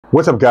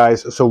What's up,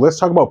 guys? So let's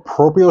talk about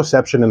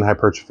proprioception and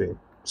hypertrophy.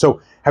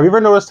 So have you ever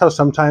noticed how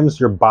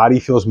sometimes your body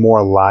feels more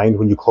aligned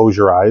when you close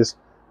your eyes?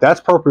 That's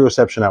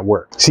proprioception at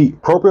work. See,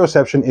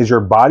 proprioception is your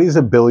body's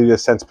ability to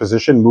sense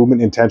position,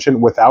 movement, and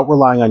tension without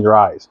relying on your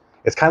eyes.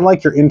 It's kind of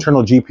like your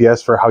internal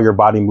GPS for how your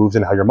body moves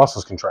and how your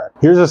muscles contract.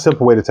 Here's a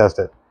simple way to test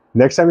it.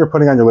 Next time you're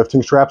putting on your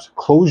lifting straps,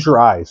 close your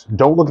eyes.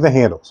 Don't look at the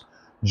handles.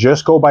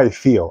 Just go by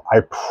feel.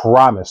 I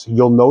promise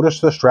you'll notice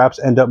the straps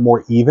end up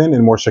more even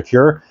and more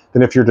secure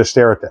than if you're to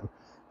stare at them.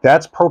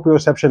 That's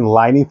proprioception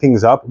lining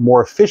things up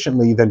more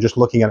efficiently than just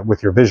looking at it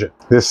with your vision.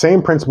 This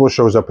same principle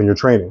shows up in your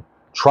training.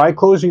 Try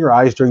closing your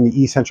eyes during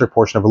the eccentric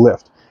portion of a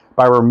lift.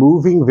 By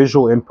removing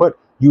visual input,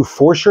 you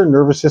force your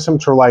nervous system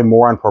to rely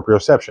more on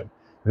proprioception.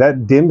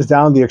 That dims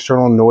down the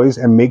external noise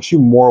and makes you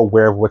more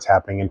aware of what's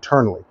happening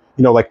internally.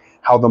 You know, like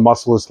how the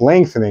muscle is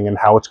lengthening and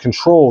how it's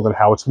controlled and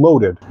how it's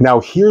loaded.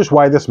 Now, here's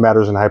why this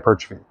matters in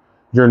hypertrophy.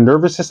 Your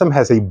nervous system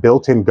has a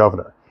built-in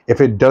governor.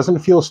 If it doesn't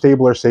feel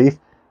stable or safe,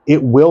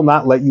 it will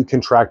not let you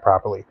contract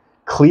properly.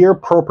 Clear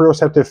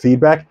proprioceptive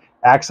feedback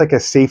acts like a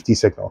safety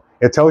signal.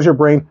 It tells your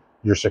brain,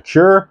 you're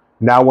secure,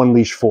 now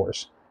unleash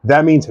force.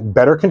 That means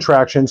better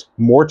contractions,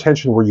 more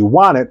tension where you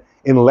want it,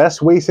 and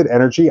less wasted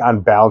energy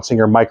on balancing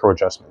or micro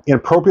adjustment.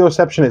 And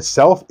proprioception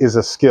itself is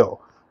a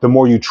skill. The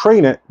more you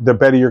train it, the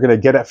better you're gonna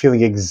get at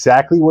feeling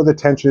exactly where the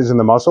tension is in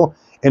the muscle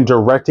and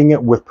directing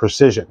it with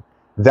precision.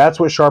 That's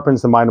what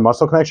sharpens the mind to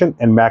muscle connection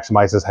and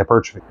maximizes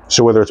hypertrophy.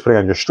 So whether it's putting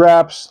on your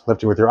straps,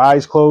 lifting with your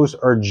eyes closed,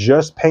 or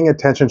just paying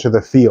attention to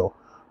the feel,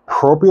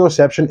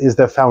 proprioception is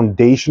the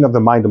foundation of the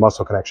mind to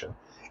muscle connection.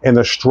 And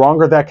the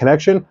stronger that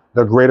connection,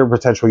 the greater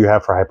potential you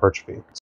have for hypertrophy.